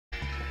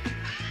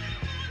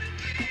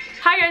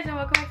Hi guys and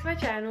welcome back to my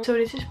channel. So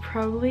this is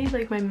probably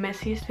like my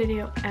messiest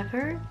video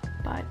ever,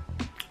 but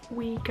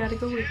we gotta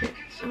go with it.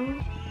 So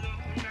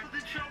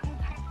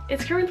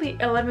it's currently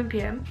 11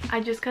 p.m. I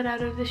just got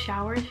out of the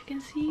shower. As you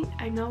can see,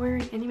 I'm not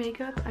wearing any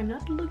makeup. I'm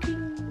not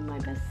looking my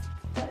best,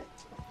 but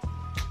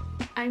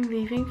I'm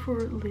leaving for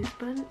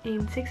Lisbon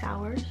in 6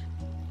 hours,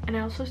 and I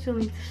also still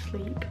need to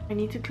sleep. I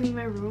need to clean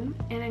my room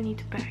and I need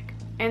to pack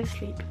and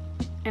sleep,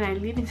 and I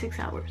leave in 6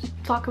 hours.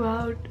 Talk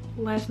about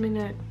last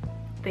minute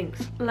things.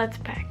 Let's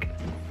pack.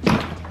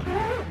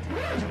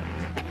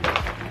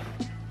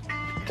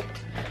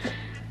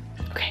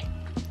 Okay,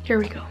 here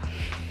we go.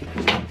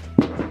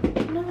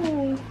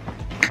 No,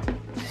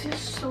 this is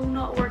so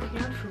not working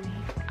out for me.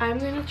 I'm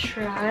gonna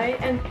try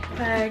and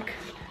pack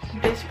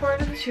this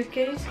part of the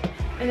suitcase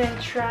and then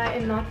try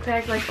and not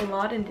pack like a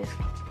lot in this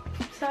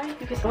side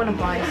because I want to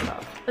buy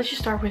stuff. Let's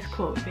just start with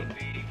clothing.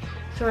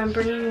 So I'm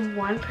bringing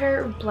one pair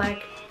of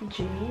black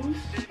jeans,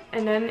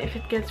 and then if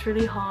it gets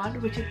really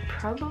hot, which it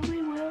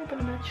probably will, but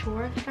I'm not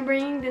sure, I'm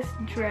bringing this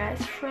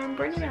dress from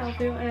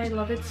Melville, and I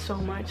love it so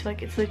much.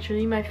 Like, it's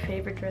literally my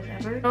favorite dress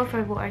ever. I don't know if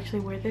I will actually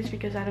wear this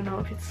because I don't know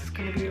if it's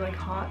gonna be like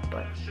hot,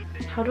 but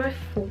how do I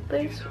fold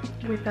this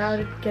without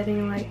it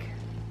getting like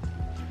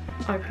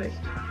ugly?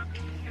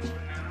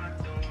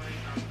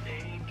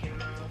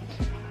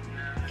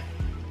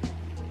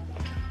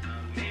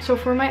 So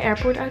for my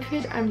airport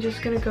outfit, I'm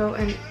just gonna go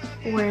and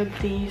wear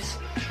these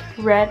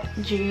red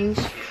jeans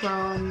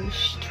from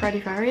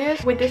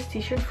Stradivarius with this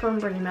t-shirt from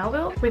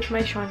Melville with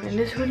my Shawn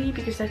Mendes hoodie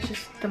because that's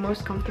just the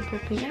most comfortable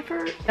thing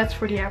ever. That's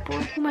for the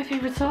airport. Oh, my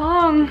favorite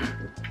song!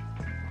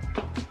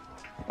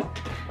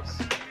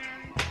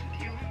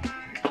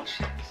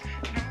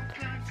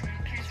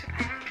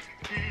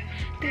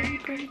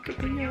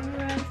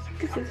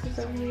 Cause this was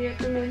only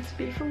ever meant to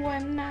be for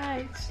one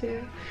night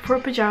still. For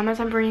pajamas,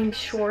 I'm bringing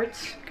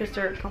shorts because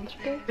they're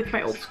comfortable with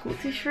my old school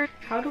t-shirt.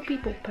 How do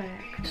people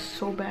pack? I'm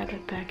so bad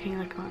at packing,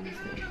 like,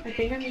 honestly. I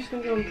think I'm just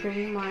gonna go and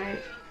bring my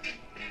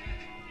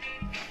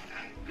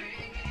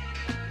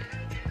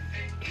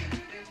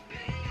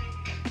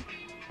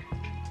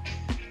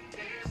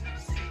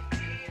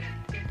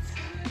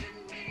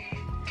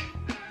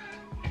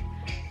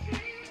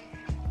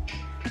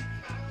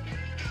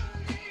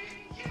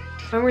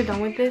When we're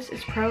done with this,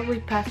 it's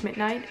probably past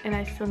midnight and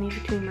I still need to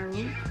clean my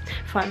room.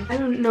 Fun. I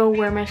don't know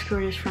where my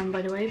skirt is from,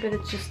 by the way, but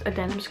it's just a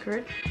denim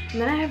skirt.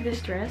 And then I have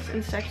this dress, and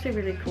it's actually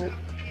really cool.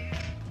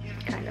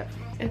 Kind of.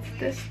 It's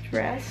this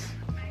dress.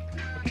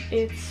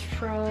 It's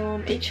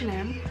from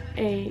H&M,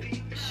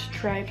 a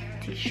striped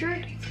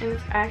t-shirt, and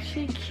it's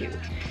actually cute.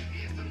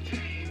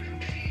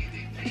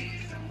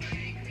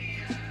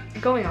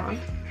 Going on.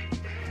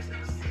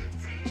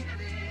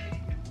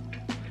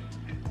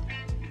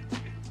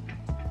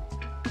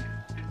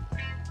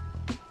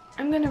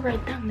 I'm gonna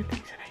write down the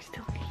things that I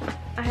still need.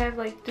 I have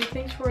like 2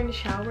 things for in the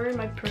shower,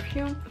 my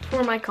perfume,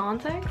 for my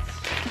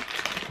contacts.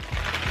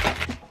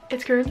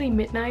 It's currently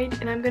midnight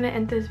and I'm gonna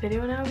end this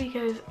video now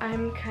because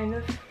I'm kind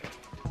of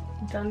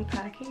done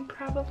packing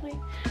probably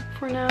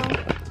for now.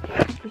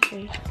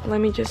 Okay,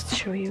 let me just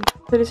show you.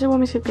 So this is what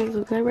my suitcase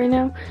looks like right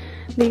now.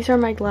 These are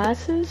my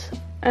glasses.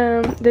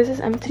 This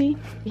is empty.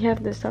 We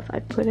have the stuff I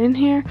put in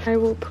here. I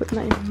will put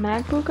my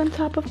MacBook on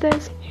top of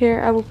this. Here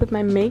I will put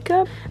my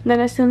makeup. And then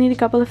I still need a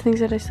couple of things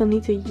that I still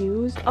need to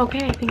use.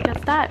 Okay, I think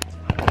that's that.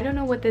 I don't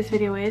know what this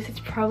video is. It's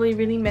probably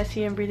really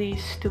messy and really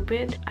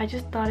stupid. I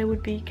just thought it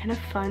would be kind of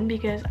fun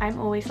because I'm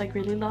always like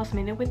really last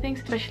minute with things,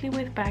 especially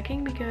with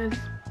packing, because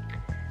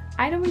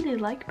I don't really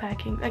like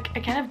packing. Like, I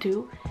kind of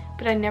do,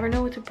 but I never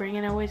know what to bring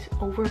and I always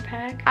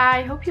overpack.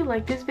 I hope you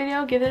liked this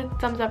video. Give it a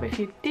thumbs up if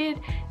you did.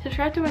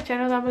 Subscribe to my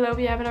channel down below if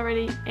you haven't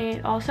already.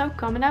 And also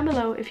comment down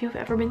below if you've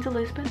ever been to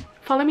Lisbon.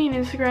 Follow me on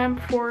Instagram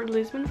for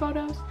Lisbon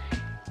photos.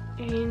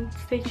 And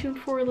stay tuned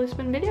for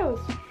Lisbon videos.